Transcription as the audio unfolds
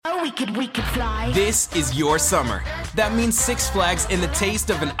we could fly. This is your summer. That means Six Flags and the taste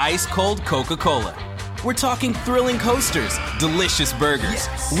of an ice-cold Coca-Cola. We're talking thrilling coasters, delicious burgers,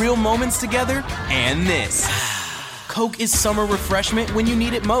 real moments together, and this. Coke is summer refreshment when you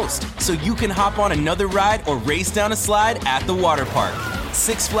need it most, so you can hop on another ride or race down a slide at the water park.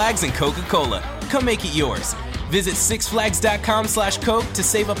 Six Flags and Coca-Cola. Come make it yours. Visit sixflags.com/Coke to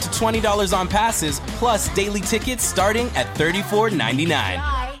save up to $20 on passes, plus daily tickets starting at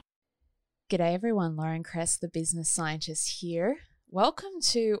 $34.99. G'day everyone, Lauren Kress, the business scientist here. Welcome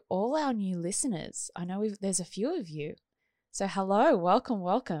to all our new listeners. I know there's a few of you. So hello,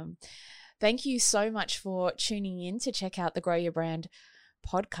 welcome. Thank you so much for tuning in to check out the Grow Your Brand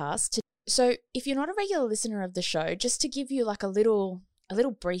podcast. So if you're not a regular listener of the show, just to give you like a little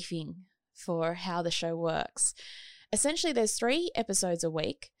briefing for how the show works. Essentially, there's 3 episodes a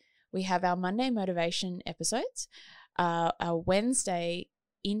week. We have our Monday motivation episodes, our Wednesday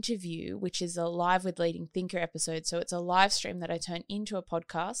interview, which is a live with leading thinker episode. So it's a live stream that I turn into a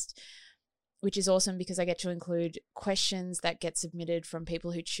podcast, which is awesome because I get to include questions that get submitted from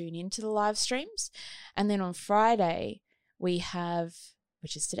people who tune into the live streams. And then on Friday, we have,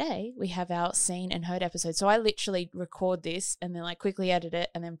 which is today, we have our seen and heard episode. So I literally record this and then like quickly edit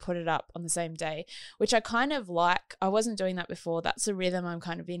it and then put it up on the same day, which I kind of like. I wasn't doing that before. That's the rhythm I'm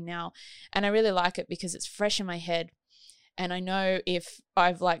kind of in now. And I really like it because it's fresh in my head. And I know if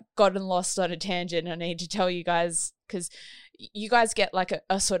I've like gotten lost on a tangent, I need to tell you guys, because you guys get like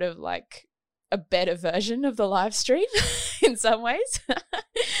a sort of like a better version of the live stream in some ways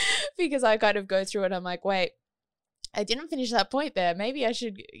because I kind of go through it. I'm like, wait, I didn't finish that point there. Maybe I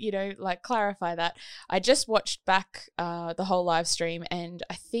should, like clarify that. I just watched back the whole live stream and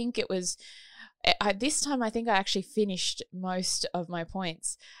I think it was, this time I think I actually finished most of my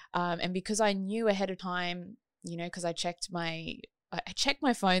points. And because I knew ahead of time, because I checked my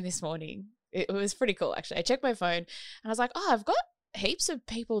phone this morning. It was pretty cool, actually. I checked my phone and I was like, I've got heaps of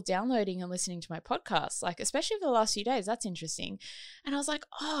people downloading and listening to my podcast, like especially for the last few days. That's interesting. And I was like,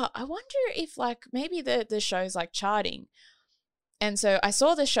 I wonder if like maybe the show's like charting. And so I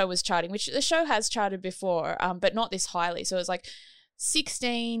saw the show was charting, which the show has charted before, but not this highly. So it was like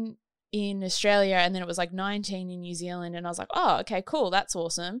 16 in Australia and then it was like 19 in New Zealand. And I was like, oh, okay, cool. That's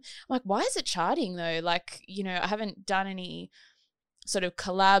awesome. I'm like, why is it charting though? Like, I haven't done any sort of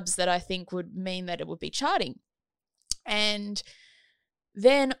collabs that I think would mean that it would be charting. And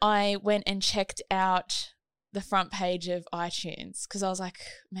then I went and checked out the front page of iTunes because I was like,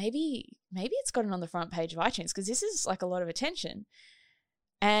 maybe it's gotten on the front page of iTunes because this is like a lot of attention.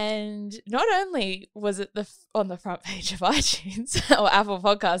 And not only was it on the front page of iTunes or Apple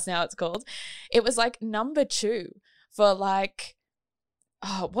Podcasts now it's called, it was like number 2 for like,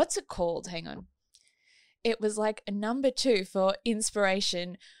 what's it called? Hang on. It was like number 2 for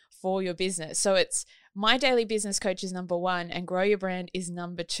inspiration for your business. So it's My Daily Business Coach is number 1 and Grow Your Brand is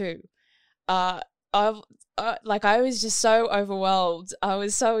number 2. I was just so overwhelmed. I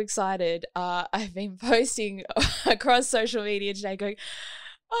was so excited. I've been posting across social media today going,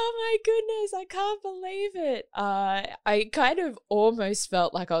 oh my goodness, I can't believe it. I kind of almost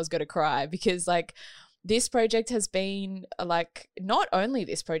felt like I was going to cry because like this project has been like, not only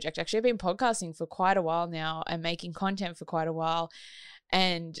this project, actually I've been podcasting for quite a while now and making content for quite a while.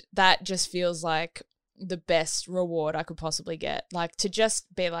 And that just feels like the best reward I could possibly get. Like to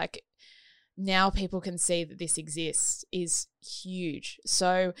just be like, now people can see that this exists is huge.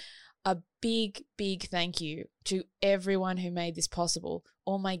 So a big, big thank you to everyone who made this possible.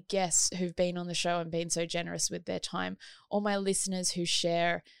 All my guests who've been on the show and been so generous with their time. All my listeners who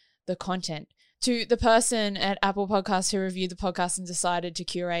share the content. To the person at Apple Podcasts who reviewed the podcast and decided to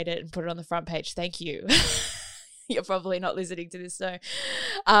curate it and put it on the front page. Thank you. You're probably not listening to this, so.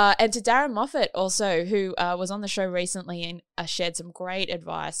 And to Darren Moffat also, who was on the show recently and shared some great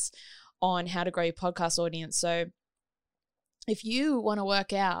advice on how to grow your podcast audience. So if you want to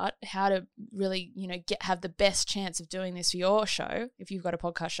work out how to really, have the best chance of doing this for your show, if you've got a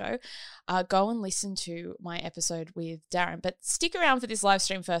podcast show, go and listen to my episode with Darren. But stick around for this live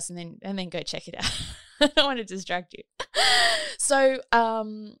stream first and then go check it out. I don't want to distract you. So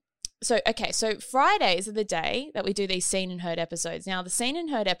Fridays are the day that we do these seen and heard episodes. Now, the seen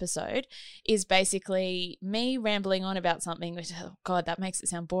and heard episode is basically me rambling on about something, which, oh God, that makes it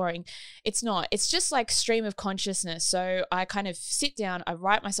sound boring. It's not. It's just like stream of consciousness. So I kind of sit down, I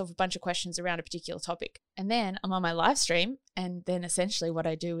write myself a bunch of questions around a particular topic, and then I'm on my live stream, and then essentially what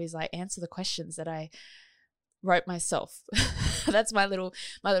I do is I answer the questions that I wrote myself. That's my little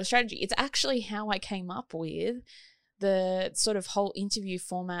strategy. It's actually how I came up with the sort of whole interview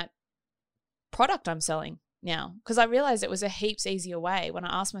format product I'm selling. now, because I realized it was a heaps easier way. When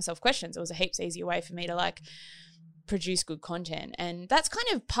I asked myself questions, it was a heaps easier way for me to like produce good content. And that's kind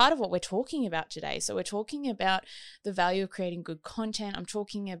of part of what we're talking about today. So we're talking about the value of creating good content. I'm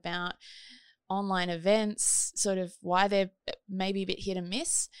talking about online events, sort of why they're maybe a bit hit and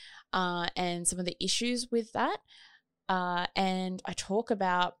miss, and some of the issues with that. And I talk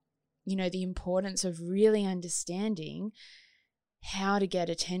about, you know, the importance of really understanding how to get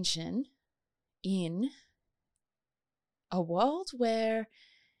attention in a world where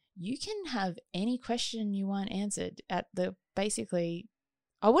you can have any question you want answered at the basically,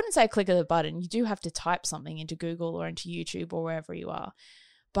 I wouldn't say click of the button. You do have to type something into Google or into YouTube or wherever you are.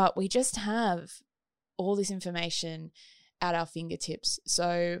 But we just have all this information at our fingertips.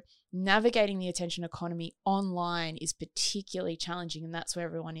 So navigating the attention economy online is particularly challenging, and that's where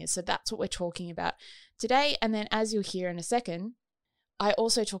everyone is. So that's what we're talking about today. And then as you'll hear in a second, I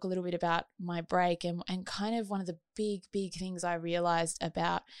also talk a little bit about my break and kind of one of the big things I realized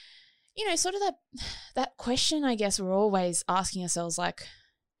about, you know, sort of that question I guess we're always asking ourselves, like,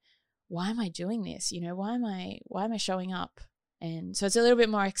 why am I doing this? You know, why am I showing up? And so it's a little bit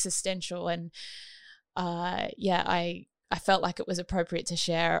more existential. And I felt like it was appropriate to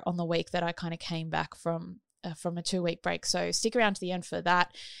share on the week that I kind of came back from a 2-week break. So stick around to the end for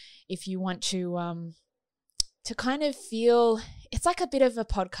that if you want to kind of feel, it's like a bit of a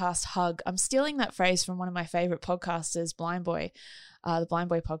podcast hug. I'm stealing that phrase from one of my favorite podcasters, Blind Boy. The Blind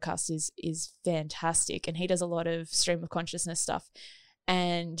Boy podcast is fantastic, and he does a lot of stream of consciousness stuff.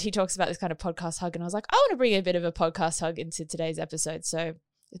 And he talks about this kind of podcast hug, and I was like, I want to bring a bit of a podcast hug into today's episode. So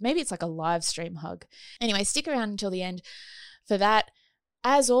maybe it's like a live stream hug. Anyway, stick around until the end for that.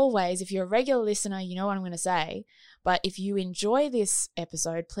 As always, if you're a regular listener, you know what I'm going to say. But if you enjoy this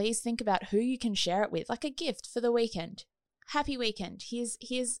episode, please think about who you can share it with, like a gift for the weekend. Happy weekend.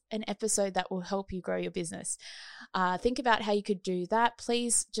 Here's an episode that will help you grow your business. Think about how you could do that.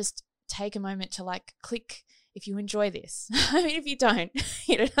 Please just take a moment to like click if you enjoy this. I mean, if you don't,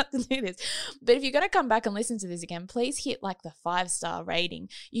 you don't have to do this. But if you're going to come back and listen to this again, please hit like the 5-star rating.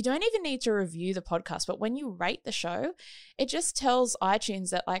 You don't even need to review the podcast, but when you rate the show, it just tells iTunes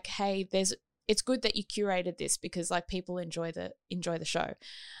that like, hey, it's good that you curated this because like people enjoy the show.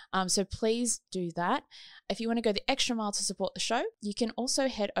 So please do that. If you want to go the extra mile to support the show, you can also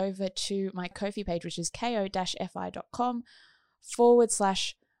head over to my Ko-fi page, which is ko-fi.com/Lauren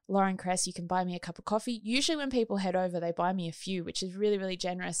Kress. You can buy me a cup of coffee. Usually when people head over, they buy me a few, which is really, really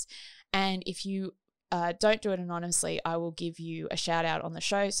generous. And if you don't do it anonymously, I will give you a shout out on the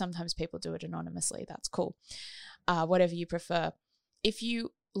show. Sometimes people do it anonymously. That's cool. Whatever you prefer. If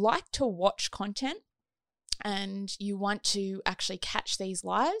you like to watch content and you want to actually catch these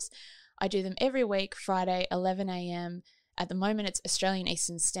lives, I do them every week, Friday, 11 a.m. At the moment, it's Australian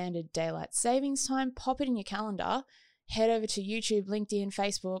Eastern Standard Daylight Savings Time. Pop it in your calendar. Head over to YouTube, LinkedIn,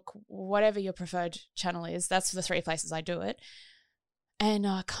 Facebook, whatever your preferred channel is. That's the 3 places I do it. And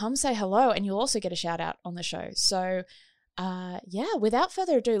come say hello, and you'll also get a shout out on the show. So without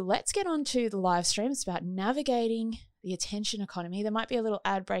further ado, let's get on to the live stream. It's about navigating the attention economy. There might be a little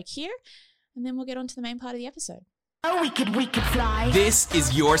ad break here, and then we'll get on to the main part of the episode. Oh, we could fly. This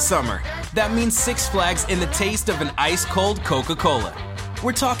is your summer. That means Six Flags and the taste of an ice-cold Coca-Cola.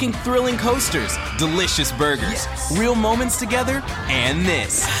 We're talking thrilling coasters, delicious burgers, real moments together, and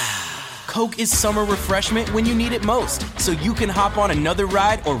this. Coke is summer refreshment when you need it most, so you can hop on another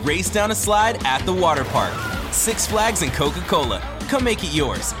ride or race down a slide at the water park. Six Flags and Coca-Cola. Come make it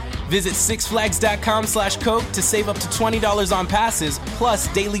yours. Visit sixflags.com/Coke to save up to $20 on passes,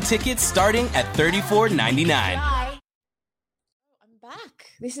 plus daily tickets starting at $34.99. I'm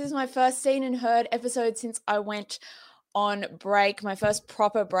back. This is my first Seen and Heard episode since I went on break, my first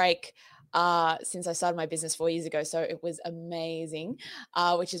proper break since I started my business 4 years ago. So it was amazing,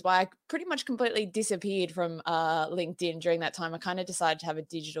 which is why I pretty much completely disappeared from LinkedIn during that time. I kind of decided to have a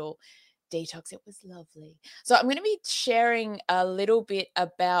digital detox. It was lovely. So I'm going to be sharing a little bit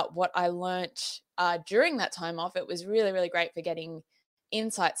about what I learnt during that time off. It was really, really great for getting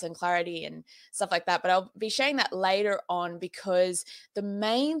insights and clarity and stuff like that. But I'll be sharing that later on because the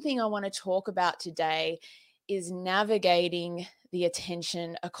main thing I want to talk about today is navigating the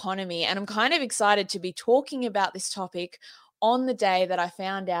attention economy. And I'm kind of excited to be talking about this topic on the day that I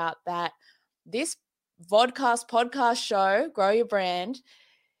found out that this vodcast podcast show, Grow Your Brand,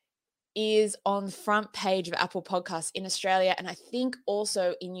 is on the front page of Apple Podcasts in Australia, and I think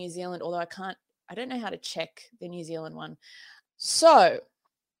also in New Zealand, although I don't know how to check the New Zealand one. So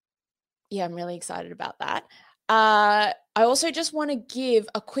yeah, I'm really excited about that. I also just want to give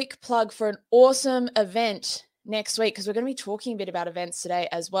a quick plug for an awesome event next week, because we're going to be talking a bit about events today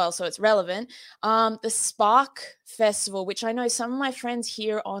as well, so it's relevant. The Spark Festival, which I know some of my friends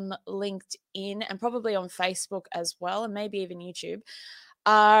here on LinkedIn and probably on Facebook as well, and maybe even YouTube,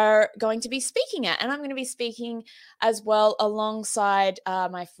 are going to be speaking at. And I'm going to be speaking as well alongside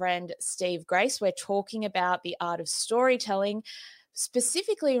my friend Steve Grace. We're talking about the art of storytelling,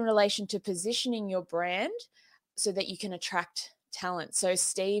 specifically in relation to positioning your brand so that you can attract talent. So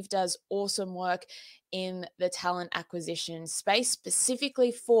Steve does awesome work in the talent acquisition space,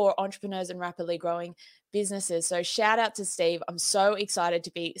 specifically for entrepreneurs and rapidly growing businesses. So shout out to Steve. I'm so excited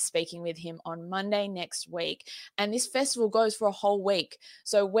to be speaking with him on Monday next week. And this festival goes for a whole week.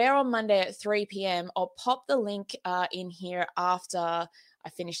 So we're on Monday at 3 p.m. I'll pop the link in here after I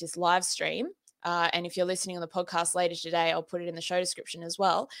finish this live stream. And if you're listening on the podcast later today, I'll put it in the show description as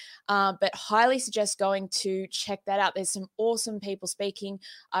well. But highly suggest going to check that out. There's some awesome people speaking.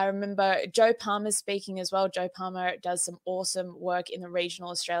 I remember Joe Palmer's speaking as well. Joe Palmer does some awesome work in the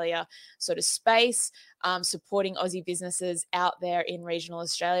regional Australia sort of space, supporting Aussie businesses out there in regional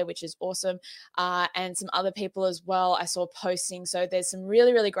Australia, which is awesome. And some other people as well I saw posting. So there's some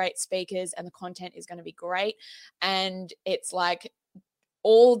really, really great speakers, and the content is going to be great. And it's like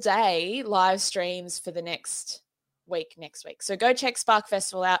all day live streams for the next week. So go check Spark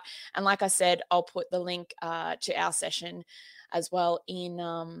Festival out. And like I said, I'll put the link to our session as well in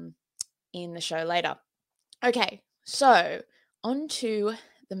the show later. Okay, so on to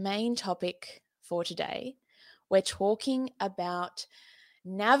the main topic for today. We're talking about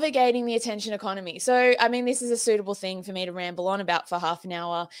navigating the attention economy. So, I mean, this is a suitable thing for me to ramble on about for half an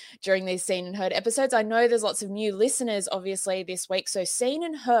hour during these Seen and Heard episodes. I know there's lots of new listeners, obviously, this week. So Seen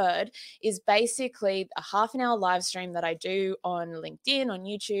and Heard is basically a half an hour live stream that I do on LinkedIn, on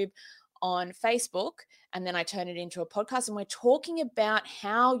YouTube, on Facebook, and then I turn it into a podcast. And we're talking about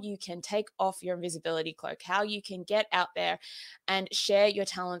how you can take off your invisibility cloak, how you can get out there and share your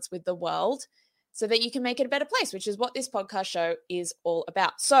talents with the world, so that you can make it a better place, which is what this podcast show is all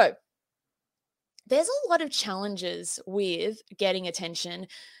about. So there's a lot of challenges with getting attention,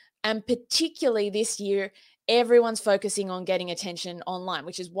 and particularly this year, everyone's focusing on getting attention online,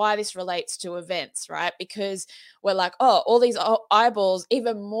 which is why this relates to events, right? Because we're like, oh, all these eyeballs,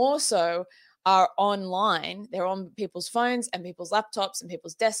 even more so, are online. They're on people's phones and people's laptops and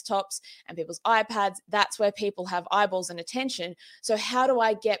people's desktops and people's iPads. That's where people have eyeballs and attention. So how do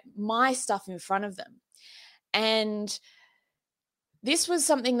I get my stuff in front of them? And this was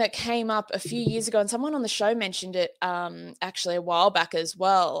something that came up a few years ago, and someone on the show mentioned it actually a while back as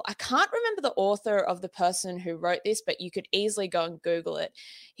well. I can't remember the author of the person who wrote this, but you could easily go and Google it.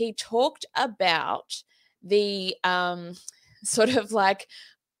 He talked about the sort of like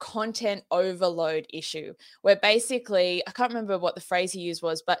content overload issue, where basically, I can't remember what the phrase he used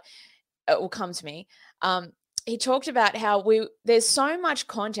was, but it will come to me. He talked about how there's so much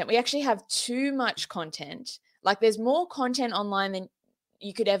content. We actually have too much content. Like there's more content online than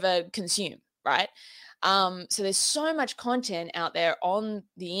you could ever consume, right? So there's so much content out there on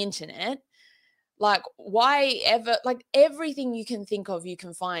the internet. Like why ever, like everything you can think of, you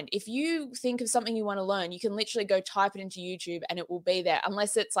can find. If you think of something you want to learn, you can literally go type it into YouTube and it will be there,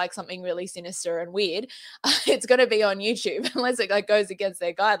 unless it's like something really sinister and weird. It's going to be on YouTube unless it like goes against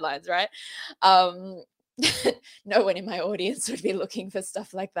their guidelines, right? No one in my audience would be looking for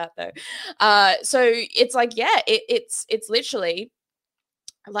stuff like that though. So it's like, yeah, it's literally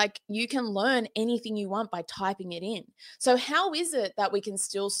like you can learn anything you want by typing it in. So how is it that we can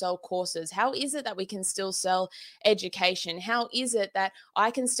still sell courses? How is it that we can still sell education? How is it that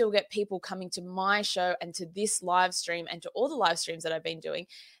I can still get people coming to my show and to this live stream and to all the live streams that I've been doing?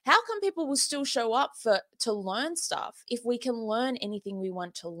 How come people will still show up to learn stuff if we can learn anything we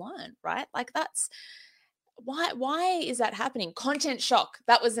want to learn, right? Like that's why is that happening? Content Shock,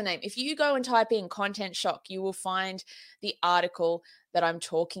 that was the name. If you go and type in Content Shock, you will find the article that I'm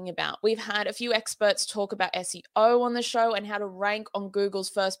talking about. We've had a few experts talk about SEO on the show and how to rank on Google's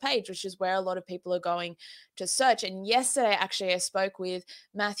first page, which is where a lot of people are going to search. And yesterday, actually, I spoke with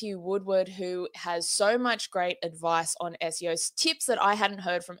Matthew Woodward, who has so much great advice on SEO tips that I hadn't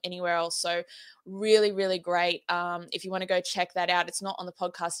heard from anywhere else. So really, really great. If you want to go check that out, it's not on the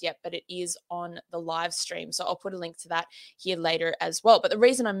podcast yet, but it is on the live stream. So I'll put a link to that here later as well. But the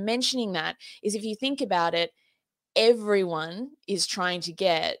reason I'm mentioning that is if you think about it, everyone is trying to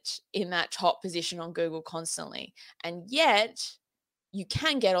get in that top position on Google constantly. And yet you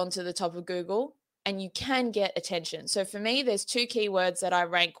can get onto the top of Google and you can get attention. So for me, there's two keywords that I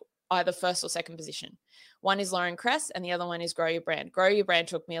rank either first or second position. One is Lauren Kress and the other one is Grow Your Brand. Grow Your Brand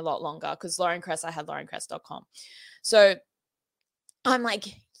took me a lot longer because Lauren Kress, I had laurenkress.com. So I'm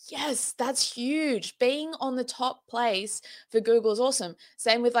like, Yes, that's huge. Being on the top place for Google is awesome.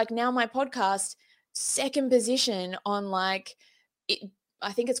 Same with like now my podcast, second position on like it.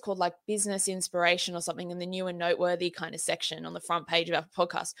 I think it's called like business inspiration or something in the new and noteworthy kind of section on the front page of our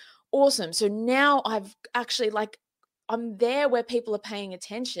podcast. Awesome. So now I've actually like I'm there where people are paying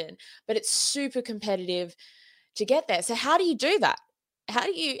attention, but it's super competitive to get there. So how do you do that? How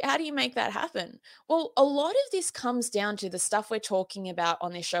do you make that happen? Well, a lot of this comes down to the stuff we're talking about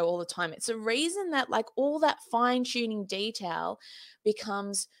on this show all the time. It's a reason that like all that fine-tuning detail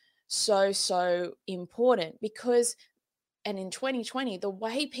becomes so important because and in 2020 the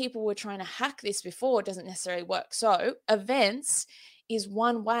way people were trying to hack this before doesn't necessarily work. So events is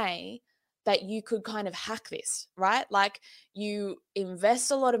one way that you could kind of hack this, right? Like you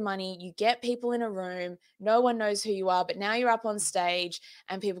invest a lot of money, you get people in a room, no one knows who you are, but now you're up on stage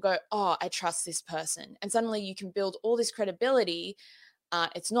and people go, oh, I trust this person. And suddenly you can build all this credibility.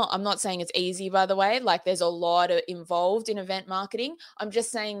 I'm not saying it's easy, by the way, like there's a lot involved in event marketing. I'm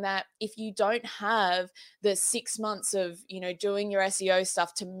just saying that if you don't have the 6 months of, doing your SEO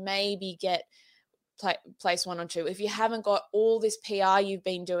stuff to maybe get place one or two, if you haven't got all this PR you've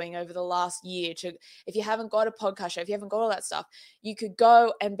been doing over the last year, if you haven't got a podcast show, if you haven't got all that stuff, you could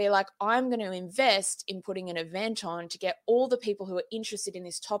go and be like, I'm going to invest in putting an event on to get all the people who are interested in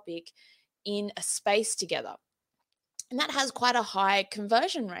this topic in a space together. And that has quite a high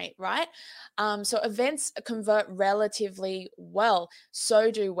conversion rate, right? So events convert relatively well. So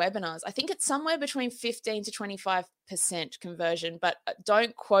do webinars. I think it's somewhere between 15 to 25% conversion, but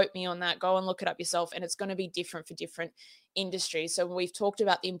don't quote me on that. Go and look it up yourself. And it's going to be different for different industries. So we've talked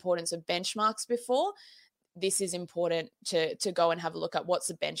about the importance of benchmarks before. This is important to go and have a look at what's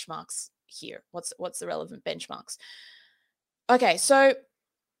the benchmarks here. What's the relevant benchmarks? Okay, so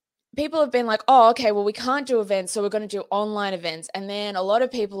people have been like, oh, okay, well, we can't do events, so we're going to do online events. And then a lot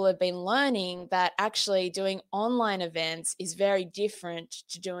of people have been learning that actually doing online events is very different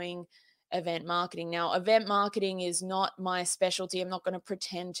to doing event marketing. Now, event marketing is not my specialty. I'm not going to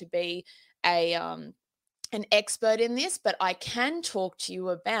pretend to be an expert in this, but I can talk to you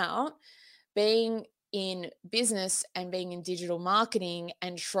about being in business and being in digital marketing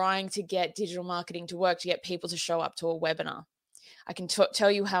and trying to get digital marketing to work, to get people to show up to a webinar. I can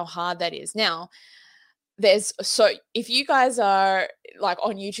tell you how hard that is. Now, if you guys are like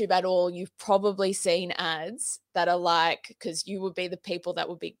on YouTube at all, you've probably seen ads that are like, because you would be the people that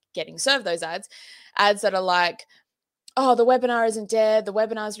would be getting served those ads that are like, oh, the webinar isn't dead. The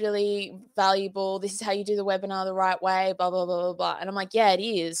webinar is really valuable. This is how you do the webinar the right way, blah, blah, blah, blah, blah. And I'm like, yeah, it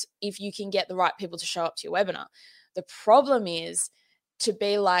is if you can get the right people to show up to your webinar. The problem is to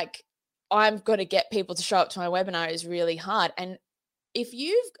be like, I'm going to get people to show up to my webinar is really hard. And if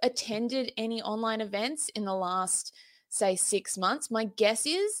you've attended any online events in the last, say, 6 months, my guess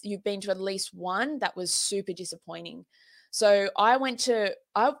is you've been to at least one that was super disappointing. So I've been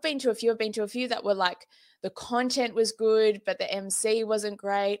to a few that were like, the content was good, but the MC wasn't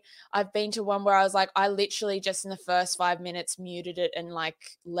great. I've been to one where I was like, I literally just in the first 5 minutes muted it and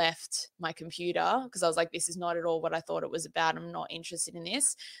like left my computer because I was like, this is not at all what I thought it was about. I'm not interested in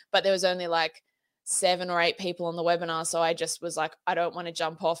this. But there was only like 7 or 8 people on the webinar. So I just was like, I don't want to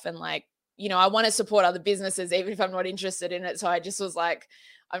jump off and like, I want to support other businesses, even if I'm not interested in it. So I just was like,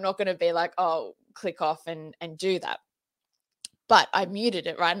 I'm not going to be like, oh, click off and do that. But I muted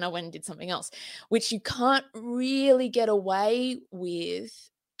it, right? And I went and did something else, which you can't really get away with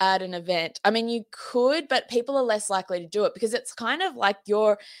at an event. I mean, you could, but people are less likely to do it because it's kind of like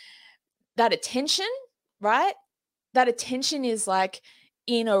that attention, right? That attention is like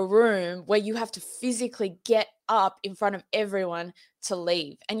in a room where you have to physically get up in front of everyone to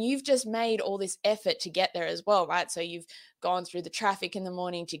leave. And you've just made all this effort to get there as well, right? So you've gone through the traffic in the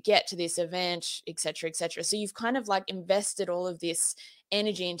morning to get to this event, et cetera, et cetera. So you've kind of like invested all of this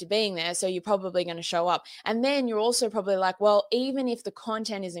energy into being there. So you're probably going to show up. And then you're also probably like, well, even if the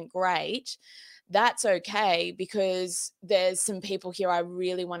content isn't great, that's okay because there's some people here I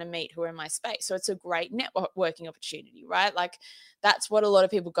really want to meet who are in my space. So it's a great networking opportunity, right? Like that's what a lot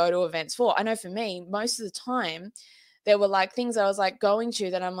of people go to events for. I know for me, most of the time, there were like things I was like going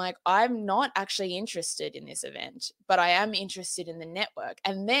to that I'm like, I'm not actually interested in this event, but I am interested in the network.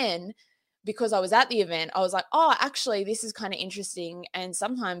 And then because I was at the event, I was like, oh, actually, this is kind of interesting. And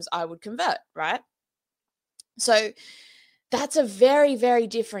sometimes I would convert, right? So that's a very, very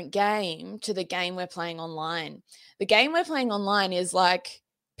different game to the game we're playing online. The game we're playing online is like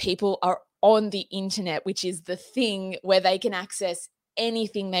people are on the internet, which is the thing where they can access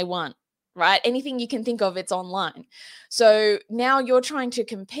anything they want, right? Anything you can think of, it's online. So now you're trying to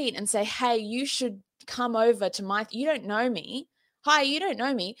compete and say, hey, you should come over to you don't know me. hi, you don't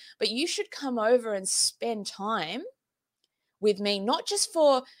know me, but you should come over and spend time with me, not just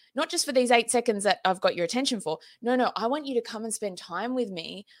for these 8 seconds that I've got your attention for. No, I want you to come and spend time with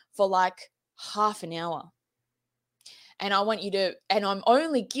me for like half an hour. And I want you to, and I'm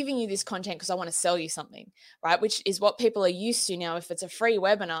only giving you this content because I want to sell you something, right? Which is what people are used to now. If it's a free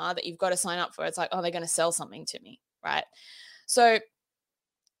webinar that you've got to sign up for, it's like, oh, they're going to sell something to me, right? So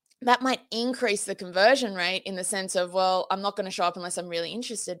that might increase the conversion rate in the sense of, well, I'm not going to show up unless I'm really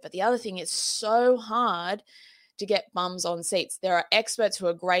interested. But the other thing, it's so hard to get bums on seats. There are experts who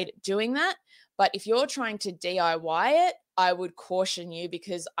are great at doing that. But if you're trying to DIY it, I would caution you,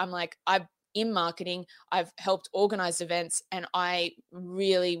 because in marketing, I've helped organize events, and I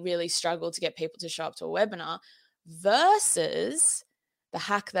really, really struggle to get people to show up to a webinar, versus the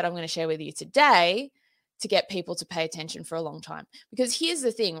hack that I'm going to share with you today to get people to pay attention for a long time. Because here's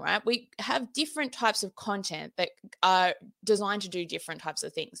the thing, right? We have different types of content that are designed to do different types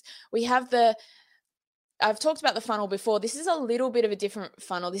of things. I've talked about the funnel before. This is a little bit of a different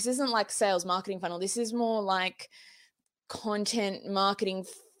funnel. This isn't like sales marketing funnel. This is more like content marketing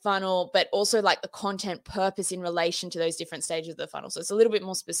funnel, but also like the content purpose in relation to those different stages of the funnel. So it's a little bit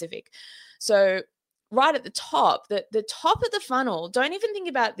more specific. So right at the top, the top of the funnel, don't even think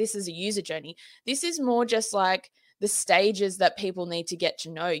about this as a user journey. This is more just like the stages that people need to get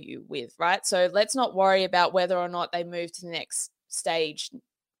to know you with, right? So let's not worry about whether or not they move to the next stage,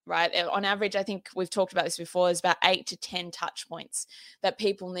 right? On average, I think we've talked about this before, there's about 8 to 10 touch points that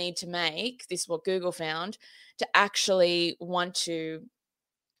people need to make. This is what Google found, to actually want to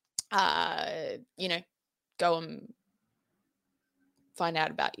go and find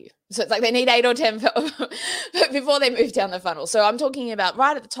out about you. So it's like they need 8 or 10 before they move down the funnel. So I'm talking about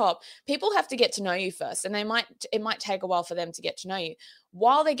right at the top, people have to get to know you first, and it might take a while for them to get to know you.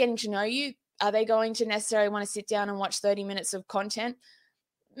 While they're getting to know you, are they going to necessarily want to sit down and watch 30 minutes of content?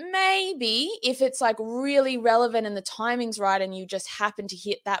 Maybe, if it's like really relevant and the timing's right and you just happen to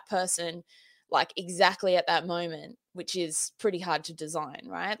hit that person like exactly at that moment, which is pretty hard to design,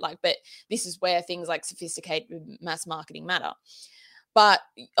 right? But this is where things like sophisticated mass marketing matter. But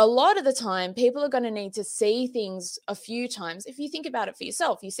a lot of the time, people are going to need to see things a few times. If you think about it for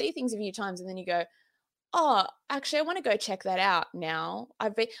yourself, you see things a few times and then you go, oh, actually, I want to go check that out now.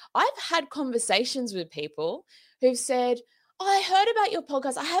 I've had conversations with people who've said, oh, I heard about your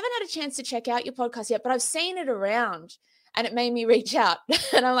podcast. I haven't had a chance to check out your podcast yet, but I've seen it around. And it made me reach out.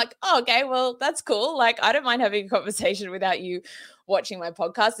 And I'm like, oh, okay, well, that's cool. Like, I don't mind having a conversation without you watching my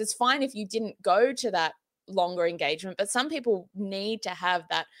podcast. It's fine if you didn't go to that longer engagement, but some people need to have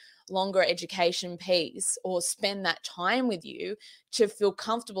that longer education piece or spend that time with you to feel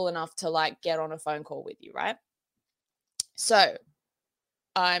comfortable enough to like get on a phone call with you, right? So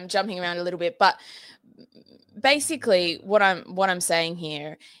I'm jumping around a little bit, but basically what I'm saying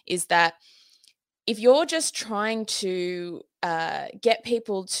here is that if you're just trying to get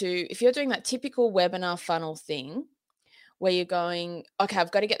people to, if you're doing that typical webinar funnel thing where you're going, okay,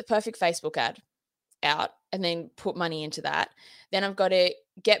 I've got to get the perfect Facebook ad out and then put money into that. Then I've got to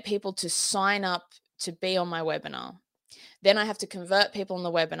get people to sign up to be on my webinar. Then I have to convert people on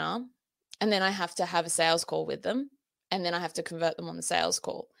the webinar, and then I have to have a sales call with them, and then I have to convert them on the sales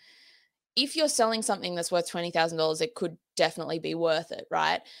call. If you're selling something that's worth $20,000, it could definitely be worth it,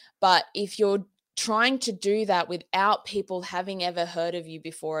 right? But if you're trying to do that without people having ever heard of you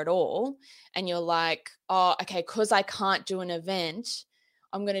before at all, and you're like, oh, okay, because I can't do an event,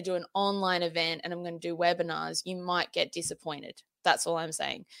 I'm going to do an online event and I'm going to do webinars, you might get disappointed. That's all I'm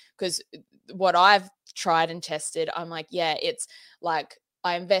saying. Because what I've tried and tested, I'm like, yeah, it's like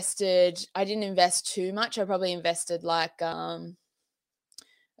I didn't invest too much. I probably invested like a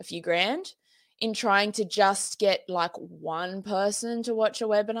few grand in trying to just get like one person to watch a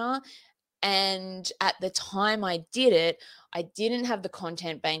webinar. And at the time I did it, I didn't have the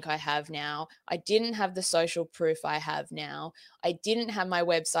content bank I have now. I didn't have the social proof I have now. I didn't have my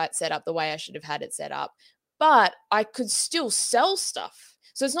website set up the way I should have had it set up, but I could still sell stuff.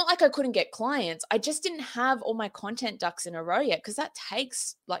 So it's not like I couldn't get clients. I just didn't have all my content ducks in a row yet, because that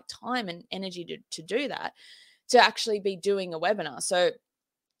takes like time and energy to do that, to actually be doing a webinar. So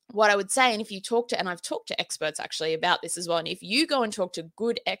what I would say, and if you talk to, and I've talked to experts actually about this as well, and if you go and talk to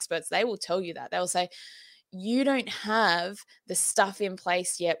good experts, they will tell you that. They'll say, you don't have the stuff in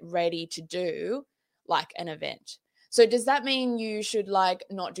place yet ready to do like an event. So does that mean you should like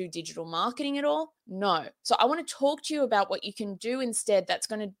not do digital marketing at all? No. So I want to talk to you about what you can do instead that's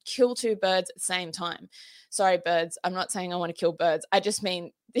going to kill two birds at the same time. Sorry, birds. I'm not saying I want to kill birds. I just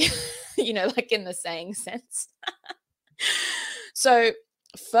mean, like in the saying sense. So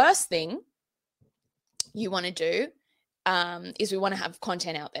first thing you want to do is we want to have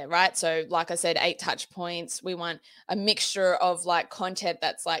content out there, right? So like I said, 8 touch points. We want a mixture of like content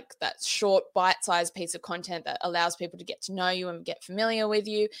that's like that short bite-sized piece of content that allows people to get to know you and get familiar with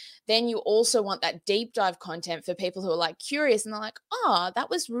you. Then you also want that deep dive content for people who are like curious and they're like, oh, that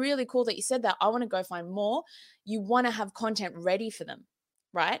was really cool that you said that. I want to go find more. You want to have content ready for them,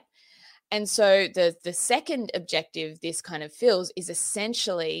 right? And so the second objective this kind of fills is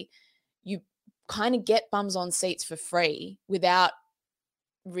essentially you kind of get bums on seats for free without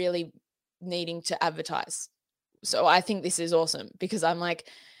really needing to advertise. So I think this is awesome because I'm like,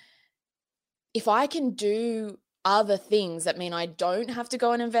 if I can do other things that mean I don't have to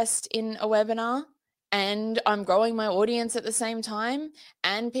go and invest in a webinar and I'm growing my audience at the same time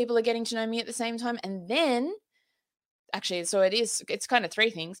and people are getting to know me at the same time, and then actually, so it's kind of 3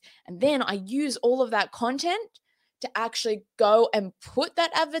 things, and then I use all of that content to actually go and put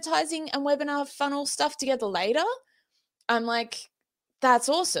that advertising and webinar funnel stuff together later, I'm like, that's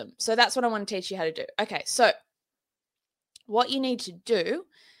awesome. So that's what I want to teach you how to do. Okay, so what you need to do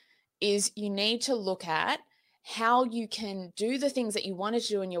is you need to look at how you can do the things that you wanted to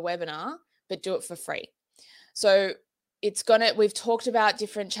do in your webinar, but do it for free. So we've talked about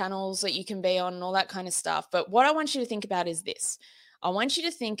different channels that you can be on and all that kind of stuff. But what I want you to think about is this. I want you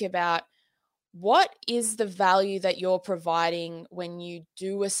to think about what is the value that you're providing when you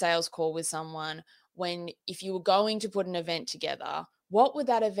do a sales call with someone, if you were going to put an event together, what would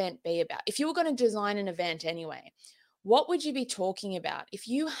that event be about? If you were going to design an event anyway, what would you be talking about? If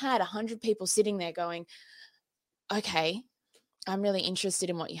you had 100 people sitting there going, okay, I'm really interested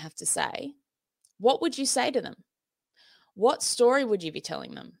in what you have to say, what would you say to them? What story would you be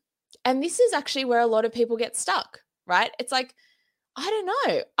telling them? And this is actually where a lot of people get stuck, right? It's like,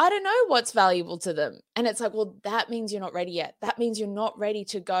 I don't know what's valuable to them. And it's like, well, that means you're not ready yet. That means you're not ready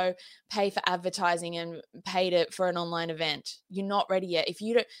to go pay for advertising and pay for an online event. You're not ready yet. If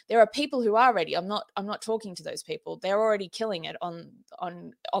you don't, there are people who are ready. I'm not talking to those people. They're already killing it on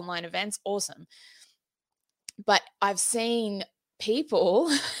online events. Awesome. But I've seen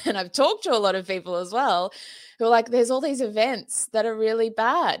people, and I've talked to a lot of people as well, who are like, there's all these events that are really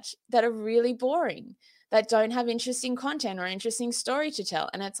bad, that are really boring, that don't have interesting content or interesting story to tell.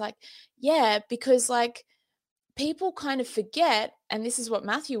 And it's like, yeah, because like people kind of forget, and this is what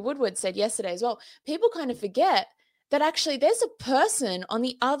Matthew Woodward said yesterday as well, people kind of forget that actually there's a person on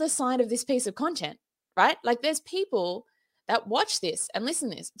the other side of this piece of content, right? Like there's people that watch this and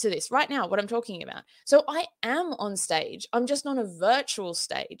listen to this right now, what I'm talking about. So I am on stage. I'm just on a virtual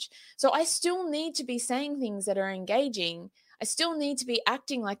stage. So I still need to be saying things that are engaging. I still need to be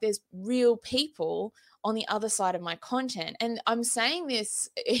acting like there's real people on the other side of my content. And I'm saying this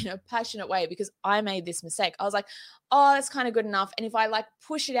in a passionate way because I made this mistake. I was like, oh, that's kind of good enough. And if I like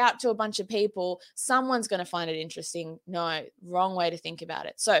push it out to a bunch of people, someone's going to find it interesting. No, wrong way to think about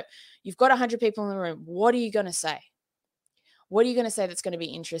it. So you've got 100 people in the room. What are you going to say? What are you going to say that's going to be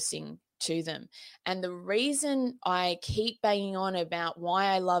interesting to them? And the reason I keep banging on about why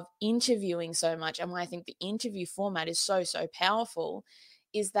I love interviewing so much and why I think the interview format is so, so powerful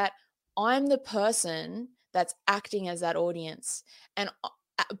is that I'm the person that's acting as that audience. And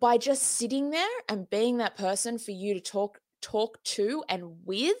by just sitting there and being that person for you to talk to and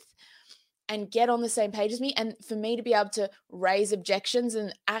with, and get on the same page as me, and for me to be able to raise objections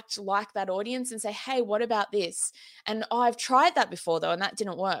and act like that audience and say, hey, what about this? And I've tried that before though, and that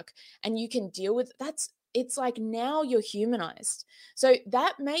didn't work. And you can deal with it's like now you're humanized. So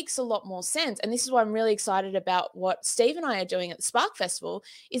that makes a lot more sense. And this is why I'm really excited about what Steve and I are doing at the Spark Festival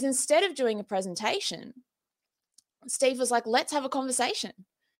is instead of doing a presentation, Steve was like, let's have a conversation.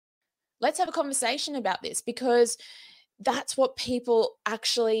 Let's have a conversation about this because that's what people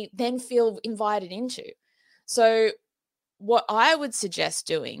actually then feel invited into. So what I would suggest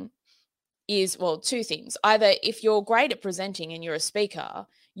doing is, well, 2 things. Either if you're great at presenting and you're a speaker,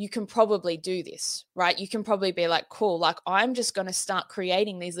 you can probably do this, right? You can probably be like, cool, like I'm just going to start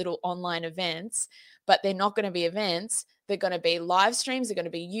creating these little online events, but they're not going to be events. They're going to be live streams. They're going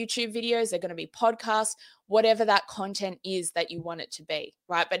to be YouTube videos. They're going to be podcasts, whatever that content is that you want it to be,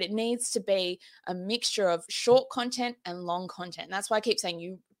 right? But it needs to be a mixture of short content and long content. And that's why I keep saying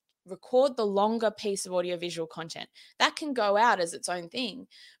you record the longer piece of audiovisual content. That can go out as its own thing,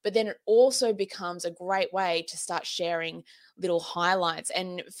 but then it also becomes a great way to start sharing little highlights.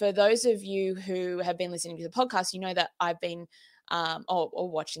 And for those of you who have been listening to the podcast, you know that I've been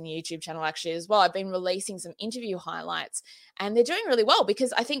or watching the YouTube channel actually as well. I've been releasing some interview highlights and they're doing really well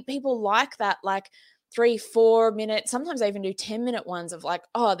because I think people like that, like 3-4 minute, sometimes I even do 10-minute ones of like,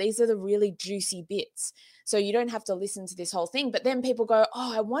 oh, these are the really juicy bits. So you don't have to listen to this whole thing. But then people go,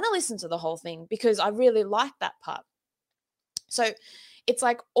 oh, I want to listen to the whole thing because I really like that part. So it's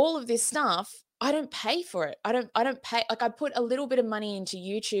like all of this stuff, I don't pay for it. I don't pay. Like I put a little bit of money into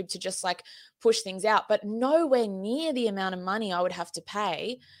YouTube to just like push things out, but nowhere near the amount of money I would have to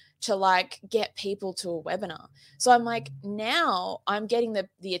pay to like get people to a webinar. So I'm like, now I'm getting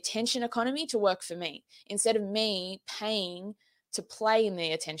the attention economy to work for me instead of me paying to play in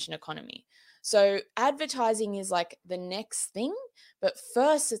the attention economy. So advertising is like the next thing. But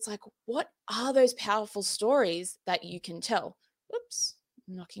first, it's like, what are those powerful stories that you can tell? Whoops,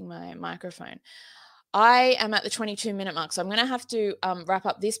 I'm knocking my microphone. I am at the 22-minute mark, so I'm going to have to wrap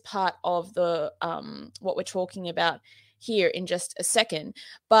up this part of the what we're talking about here in just a second.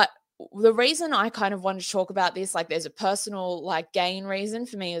 But the reason I kind of wanted to talk about this, like there's a personal like gain reason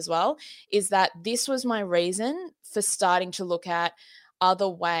for me as well, is that this was my reason for starting to look at other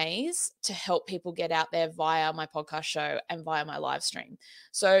ways to help people get out there via my podcast show and via my live stream.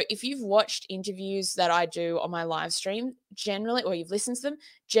 So if you've watched interviews that I do on my live stream, generally, or you've listened to them,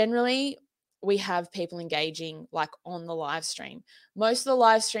 generally we have people engaging like on the live stream. Most of the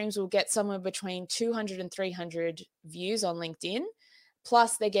live streams will get somewhere between 200 and 300 views on LinkedIn,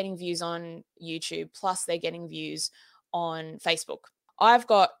 plus they're getting views on YouTube, plus they're getting views on Facebook. I've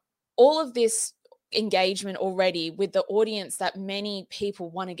got all of this engagement already with the audience that many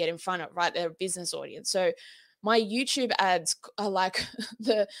people want to get in front of, right? They're a business audience. So my YouTube ads are like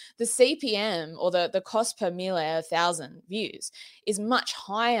the CPM or the cost per mille, 1,000 views is much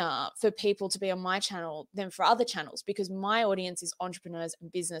higher for people to be on my channel than for other channels, because my audience is entrepreneurs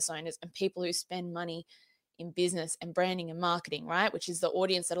and business owners and people who spend money in business and branding and marketing, right? Which is the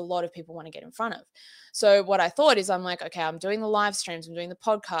audience that a lot of people want to get in front of. So what I thought is I'm like, okay, I'm doing the live streams, I'm doing the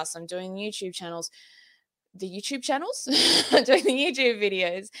podcasts, I'm doing the YouTube channels, I'm doing the YouTube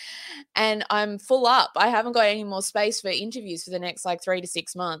videos, and I'm full up. I haven't got any more space for interviews for the next like 3 to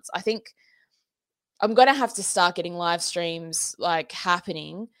 6 months. I think I'm going to have to start getting live streams like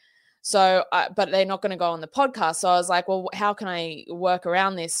happening. So, but they're not going to go on the podcast. So I was like, well, how can I work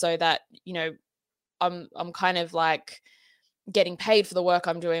around this so that, you know, I'm kind of like getting paid for the work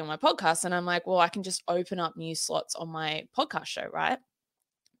I'm doing on my podcast. And I'm like, well, I can just open up new slots on my podcast show, right?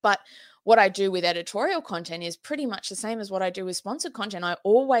 But what I do with editorial content is pretty much the same as what I do with sponsored content. I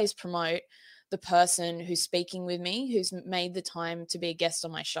always promote the person who's speaking with me, who's made the time to be a guest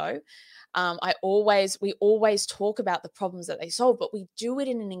on my show. We always talk about the problems that they solve, but we do it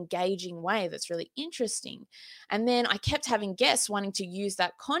in an engaging way that's really interesting. And then I kept having guests wanting to use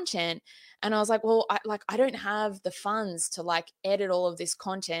that content. And I was like, well, I don't have the funds to like edit all of this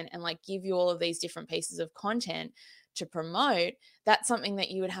content and like give you all of these different pieces of content to promote. That's something that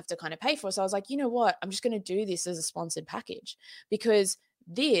you would have to kind of pay for. So I was like, you know what? I'm just going to do this as a sponsored package, because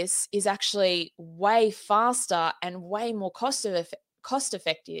this is actually way faster and way more cost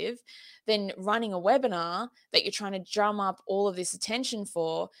effective than running a webinar that you're trying to drum up all of this attention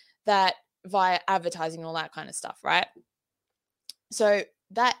for, that via advertising and all that kind of stuff, right? So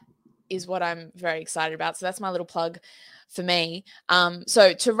that is what I'm very excited about. So that's my little plug for me.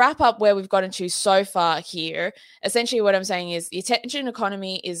 So to wrap up where we've gotten to so far here, essentially what I'm saying is the attention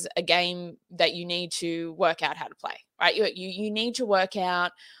economy is a game that you need to work out how to play, right? You need to work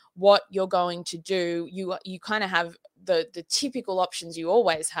out what you're going to do. You kind of have the typical options you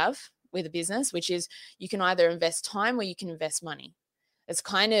always have with a business, which is you can either invest time or you can invest money. It's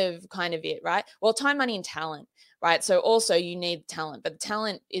kind of it, right? Well, time, money, and talent, right? So also you need talent, but the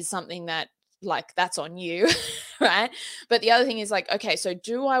talent is something that like that's on you, right? But the other thing is like, okay, so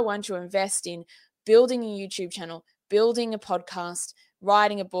do I want to invest in building a YouTube channel, building a podcast,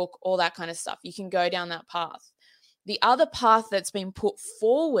 writing a book, all that kind of stuff? You can go down that path. The other path that's been put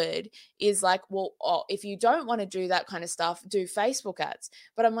forward is like, well, if you don't want to do that kind of stuff, do Facebook ads.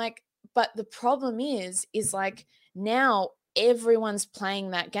 But I'm like, but the problem is like now everyone's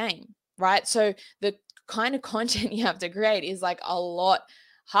playing that game, right? So the kind of content you have to create is like a lot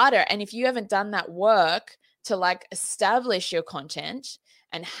harder. And if you haven't done that work to like establish your content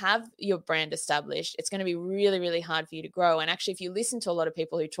and have your brand established, it's going to be really, really hard for you to grow. And actually, if you listen to a lot of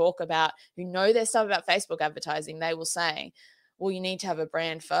people who know their stuff about Facebook advertising, they will say, well, you need to have a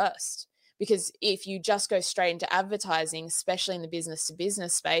brand first. Because if you just go straight into advertising, especially in the business to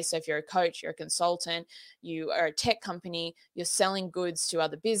business space, so if you're a coach, you're a consultant, you are a tech company, you're selling goods to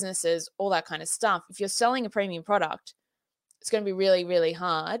other businesses, all that kind of stuff. If you're selling a premium product, it's going to be really, really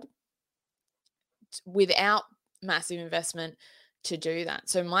hard without massive investment to do that.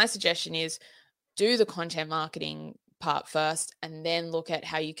 So my suggestion is do the content marketing part first and then look at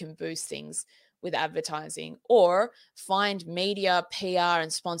how you can boost things with advertising, or find media, PR,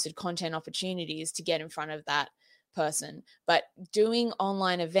 and sponsored content opportunities to get in front of that person. But doing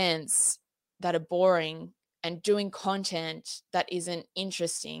online events that are boring and doing content that isn't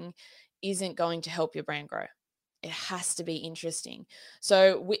interesting isn't going to help your brand grow. It has to be interesting.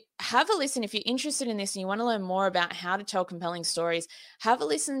 So have a listen. If you're interested in this and you want to learn more about how to tell compelling stories, have a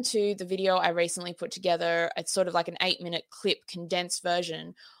listen to the video I recently put together. It's sort of like an 8-minute clip, condensed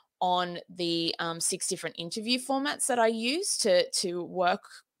version on the 6 different interview formats that I use to work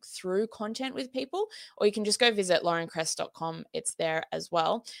through content with people, or you can just go visit laurencrest.com. It's there as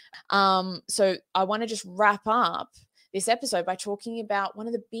well. So I want to just wrap up this episode by talking about one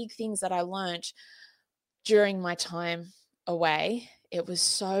of the big things that I learned during my time away. It was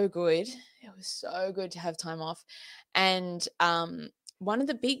so good. It was so good to have time off. And one of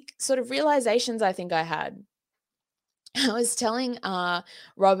the big sort of realizations I think I had, I was telling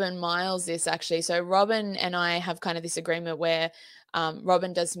Robin Miles this actually. So Robin and I have kind of this agreement where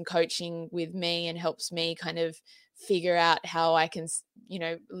Robin does some coaching with me and helps me kind of figure out how I can,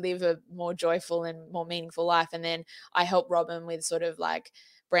 live a more joyful and more meaningful life. And then I help Robin with sort of like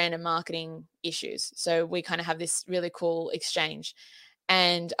brand and marketing issues. So we kind of have this really cool exchange.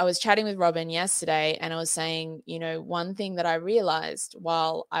 And I was chatting with Robin yesterday and I was saying, one thing that I realized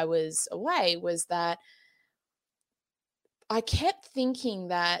while I was away was that I kept thinking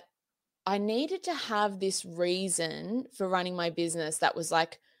that I needed to have this reason for running my business that was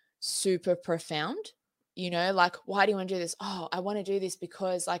like super profound, like, why do you want to do this? Oh, I want to do this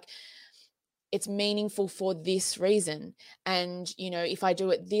because like it's meaningful for this reason. And, if I do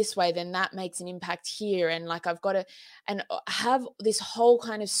it this way, then that makes an impact here. And like, I've got to, and have this whole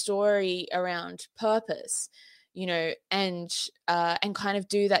kind of story around purpose, and kind of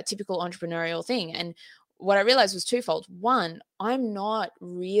do that typical entrepreneurial thing. And what I realized was twofold. One, I'm not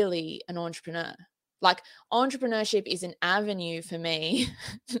really an entrepreneur. Like, entrepreneurship is an avenue for me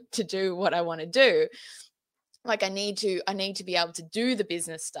to do what I want to do. Like I need to be able to do the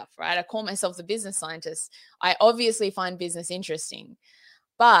business stuff, right? I call myself the business scientist. I obviously find business interesting,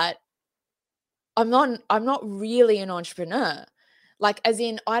 but I'm not really an entrepreneur. Like, as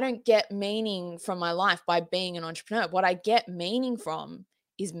in, I don't get meaning from my life by being an entrepreneur. What I get meaning from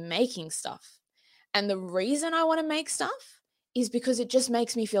is making stuff. And the reason I want to make stuff is because it just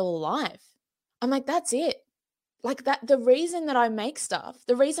makes me feel alive. I'm like, that's it. Like that, the reason that I make stuff,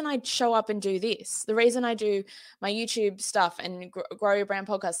 the reason I show up and do this, the reason I do my YouTube stuff and Grow Your Brand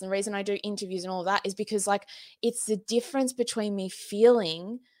podcast, and the reason I do interviews and all that is because like it's the difference between me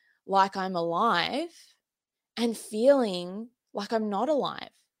feeling like I'm alive and feeling like I'm not alive.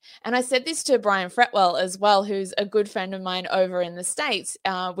 And I said this to Brian Fretwell as well, who's a good friend of mine over in the States.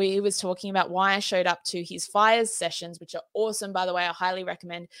 He was talking about why I showed up to his Fires sessions, which are awesome, by the way. I highly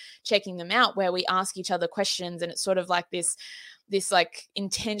recommend checking them out, where we ask each other questions. And it's sort of like this like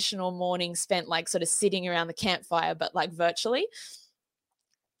intentional morning spent like sort of sitting around the campfire, but like virtually.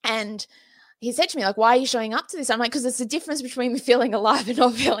 And he said to me, like, why are you showing up to this? I'm like, because it's the difference between me feeling alive and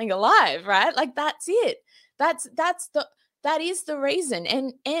not feeling alive, right? Like, that's it. That is the reason,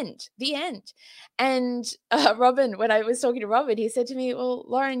 and the end. And Robin, when I was talking to Robin, he said to me, well,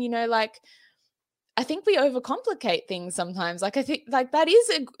 Lauren, like, I think we overcomplicate things sometimes. Like, I think like that is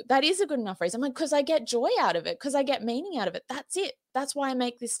a good enough reason. I'm like, because I get joy out of it, because I get meaning out of it. That's it. That's why I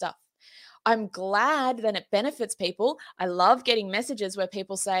make this stuff. I'm glad that it benefits people. I love getting messages where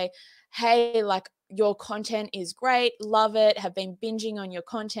people say, hey, like, your content is great, love it, have been binging on your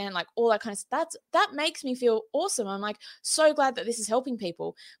content, like all that kind of stuff. That makes me feel awesome. I'm like, so glad that this is helping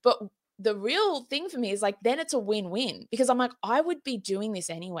people. But the real thing for me is like, then it's a win-win, because I'm like, I would be doing this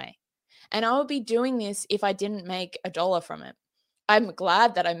anyway. And I would be doing this if I didn't make $1 from it. I'm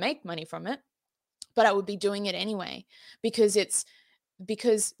glad that I make money from it, but I would be doing it anyway, because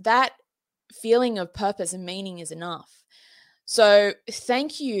that feeling of purpose and meaning is enough. So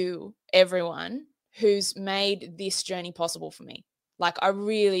thank you, everyone who's made this journey possible for me. Like, I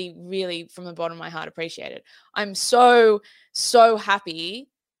really, really, from the bottom of my heart, appreciate it. I'm so, so happy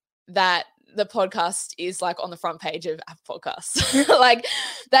that the podcast is like on the front page of Apple Podcasts. Like,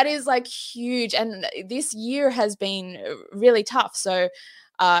 that is like huge. And this year has been really tough. So,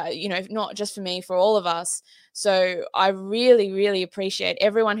 not just for me, for all of us. So I really, really appreciate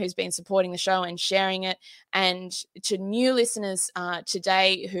everyone who's been supporting the show and sharing it. And to new listeners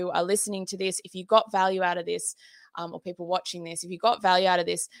today who are listening to this, if you got value out of this, or people watching this, if you got value out of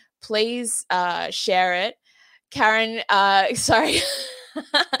this, please share it. Karen, sorry,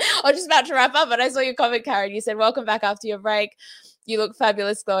 I was just about to wrap up, but I saw your comment, Karen. You said, welcome back after your break. You look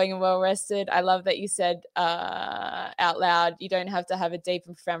fabulous, glowing and well-rested. I love that you said out loud, you don't have to have a deep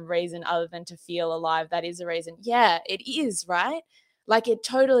and profound reason other than to feel alive. That is a reason. Yeah, it is, right? Like, it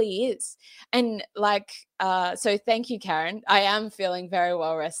totally is. And like, so thank you, Karen. I am feeling very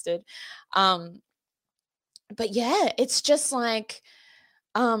well-rested. but yeah, it's just like,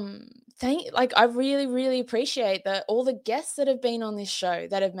 I really, really appreciate that all the guests that have been on this show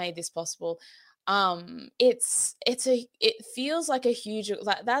that have made this possible. It feels like a huge,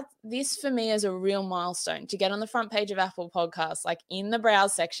 like that, this for me is a real milestone to get on the front page of Apple Podcasts, like in the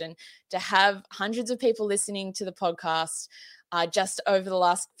browse section, to have hundreds of people listening to the podcast just over the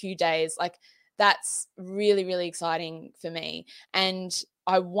last few days. Like, that's really, really exciting for me. And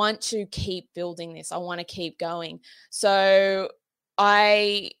I want to keep building this. I want to keep going. So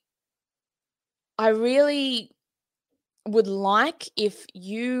I really would like, if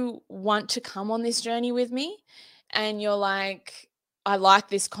you want to come on this journey with me and you're like, I like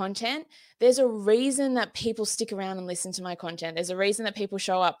this content, there's a reason that people stick around and listen to my content. There's a reason that people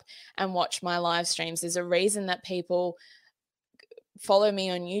show up and watch my live streams. There's a reason that people follow me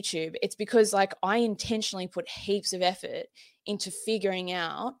on YouTube. It's because, like, I intentionally put heaps of effort into figuring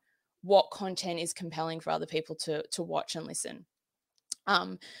out what content is compelling for other people to watch and listen.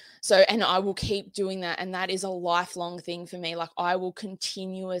 And I will keep doing that. And that is a lifelong thing for me. Like, I will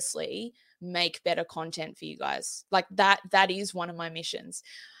continuously make better content for you guys. Like, that is one of my missions.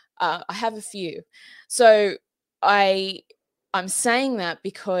 I have a few. So I'm saying that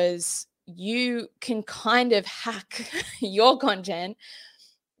because you can kind of hack your content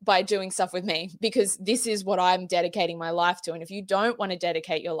by doing stuff with me, because this is what I'm dedicating my life to. And if you don't want to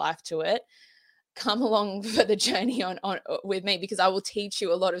dedicate your life to it, come along for the journey on with me, because I will teach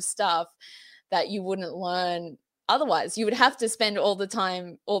you a lot of stuff that you wouldn't learn otherwise. You would have to spend all the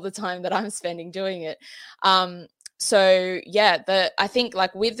time that I'm spending doing it. So yeah, I think,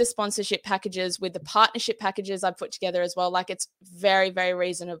 like, with the sponsorship packages, with the partnership packages I put together as well, like, it's very, very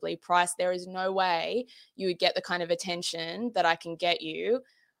reasonably priced. There is no way you would get the kind of attention that I can get you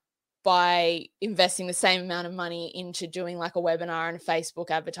by investing the same amount of money into doing like a webinar and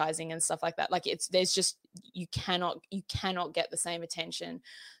Facebook advertising and stuff like that. Like, you cannot get the same attention.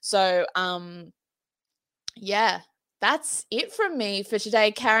 So, yeah, that's it from me for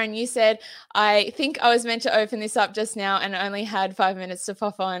today. Karen, you said, I think I was meant to open this up just now and only had 5 minutes to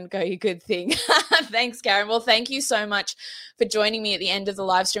pop on. Go, you good thing. Thanks, Karen. Well, thank you so much for joining me at the end of the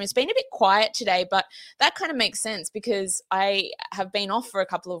live stream. It's been a bit quiet today, but that kind of makes sense because I have been off for a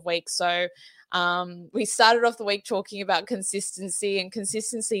couple of weeks. So we started off the week talking about consistency, and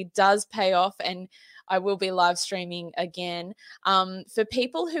consistency does pay off, and I will be live streaming again. For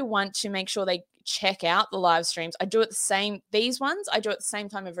people who want to make sure they check out the live streams, I do it these ones I do at the same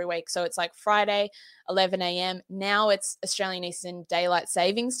time every week. So it's like Friday, 11 a.m. Now it's Australian Eastern Daylight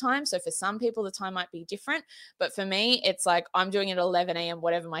Savings Time. So for some people, the time might be different. But for me, it's like I'm doing it at 11 a.m.,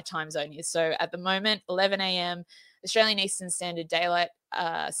 whatever my time zone is. So at the moment, 11 a.m., Australian Eastern Standard Daylight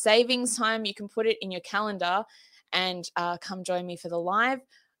Savings Time. You can put it in your calendar and come join me for the live.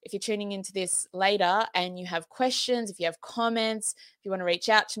 If you're tuning into this later and you have questions, if you have comments, if you want to reach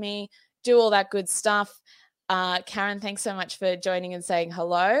out to me, do all that good stuff. Karen, thanks so much for joining and saying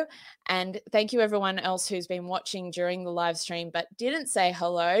hello. And thank you everyone else who's been watching during the live stream but didn't say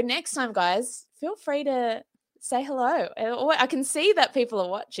hello. Next time, guys, feel free to say hello. I can see that people are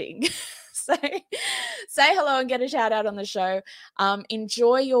watching. So say hello and get a shout out on the show.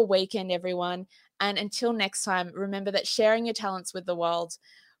 Enjoy your weekend, everyone. And until next time, remember that sharing your talents with the world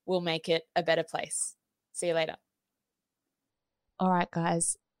will make it a better place. See you later. All right,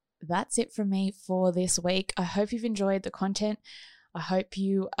 guys. That's it from me for this week. I hope you've enjoyed the content. I hope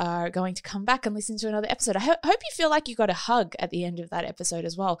you are going to come back and listen to another episode. I hope you feel like you got a hug at the end of that episode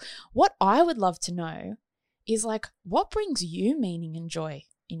as well. What I would love to know is, like, what brings you meaning and joy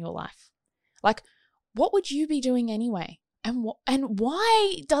in your life? Like, what would you be doing anyway? And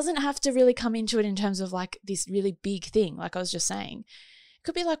why doesn't have to really come into it in terms of like this really big thing, like I was just saying.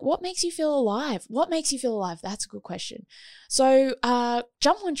 Could be like, what makes you feel alive? What makes you feel alive? That's a good question. So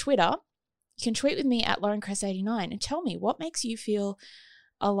jump on Twitter. You can tweet with me at LaurenCress89 and tell me what makes you feel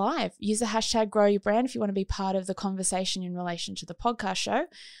alive. Use the hashtag #GrowYourBrand if you want to be part of the conversation in relation to the podcast show.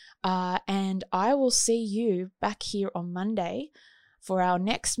 And I will see you back here on Monday for our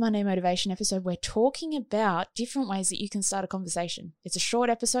next Monday Motivation episode. We're talking about different ways that you can start a conversation. It's a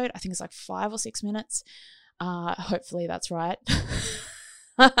short episode. I think it's like 5 or 6 minutes. Hopefully that's right.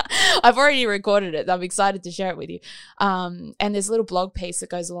 I've already recorded it. I'm excited to share it with you. And there's a little blog piece that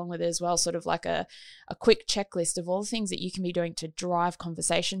goes along with it as well, sort of like a quick checklist of all the things that you can be doing to drive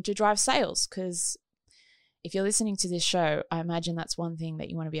conversation, to drive sales. Because if you're listening to this show, I imagine that's one thing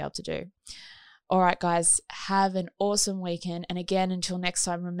that you want to be able to do. All right, guys, have an awesome weekend. And again, until next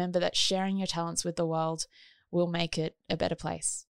time, remember that sharing your talents with the world will make it a better place.